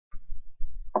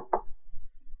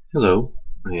Hello,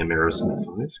 I am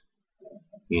Aerosmith5,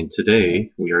 and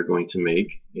today we are going to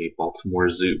make a Baltimore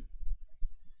Zoo,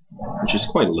 which is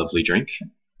quite a lovely drink.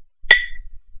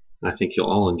 I think you'll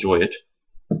all enjoy it.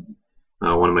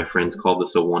 One of my friends called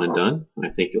this a one and done, and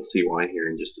I think you'll see why here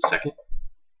in just a second.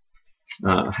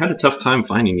 I had a tough time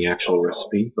finding the actual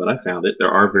recipe, but I found it. There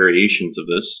are variations of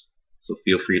this, so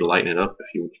feel free to lighten it up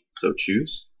if you so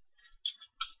choose.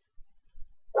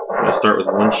 I'm going to start with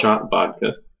 1 shot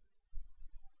vodka.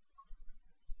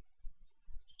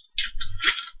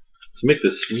 To make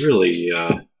this really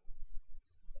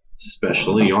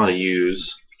special, you ought to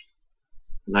use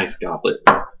a nice goblet.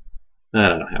 I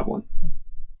don't have one.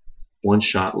 1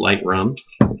 shot light rum.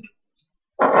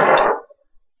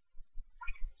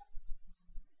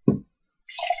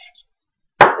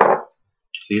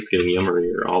 See, it's getting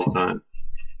yummerier all the time.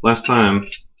 Last time,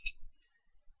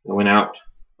 I went out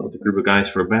with a group of guys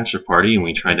for a bachelor party and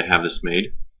we tried to have this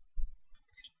made.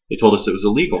 They told us it was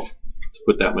illegal to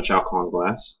put that much alcohol in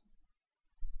glass.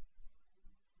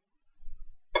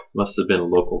 Must have been a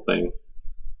local thing.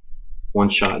 1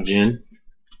 shot gin.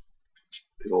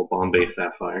 Good old Bombay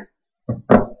Sapphire.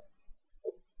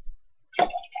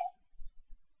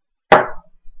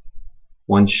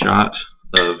 1 shot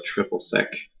of triple sec.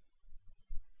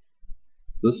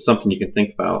 So this is something you can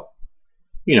think about,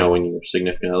 you know, when your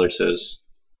significant other says,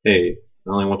 hey, I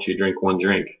only want you to drink 1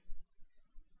 drink.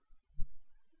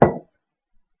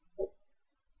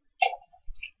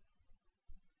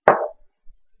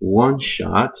 One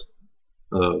shot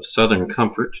of Southern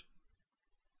Comfort.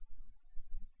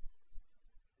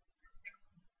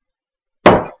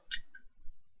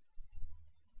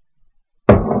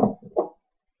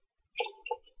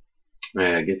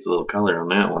 Yeah, it gets a little color on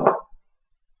that one.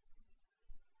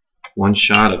 1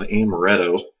 shot of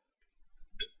amaretto.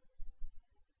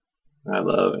 I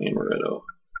love amaretto.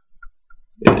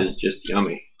 It is just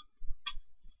yummy.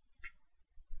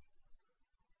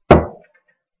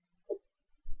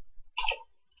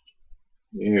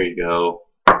 There you go.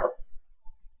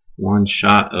 1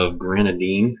 shot of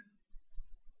grenadine.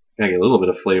 Gotta get a little bit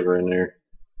of flavor in there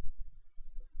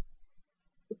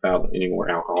without any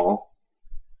more alcohol.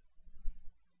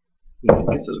 It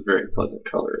gets a very pleasant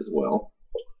color as well.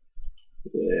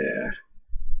 Yeah.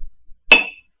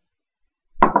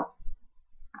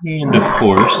 And of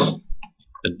course,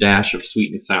 a dash of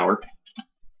sweet and sour.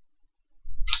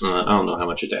 I don't know how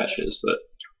much a dash is, but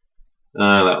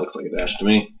that looks like a dash to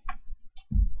me.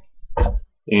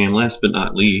 And last but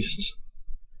not least,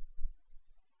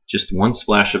 just 1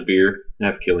 splash of beer. I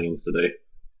have Killian's today.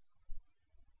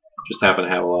 Just happen to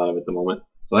have a lot of it at the moment.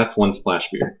 So that's 1 splash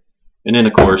beer. And then,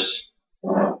 of course,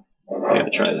 I gotta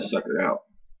try this sucker out.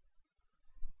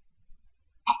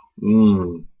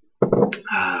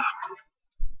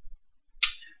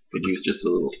 Could use just a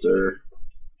little stir.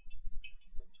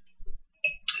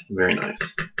 Very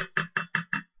nice.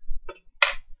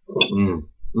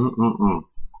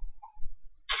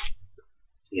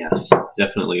 Yes,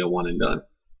 definitely a one and done.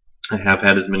 I have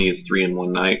had as many as 3 in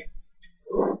one night.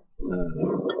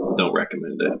 Don't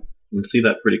recommend it. You see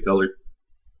that pretty color?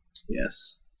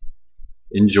 Yes.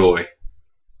 Enjoy.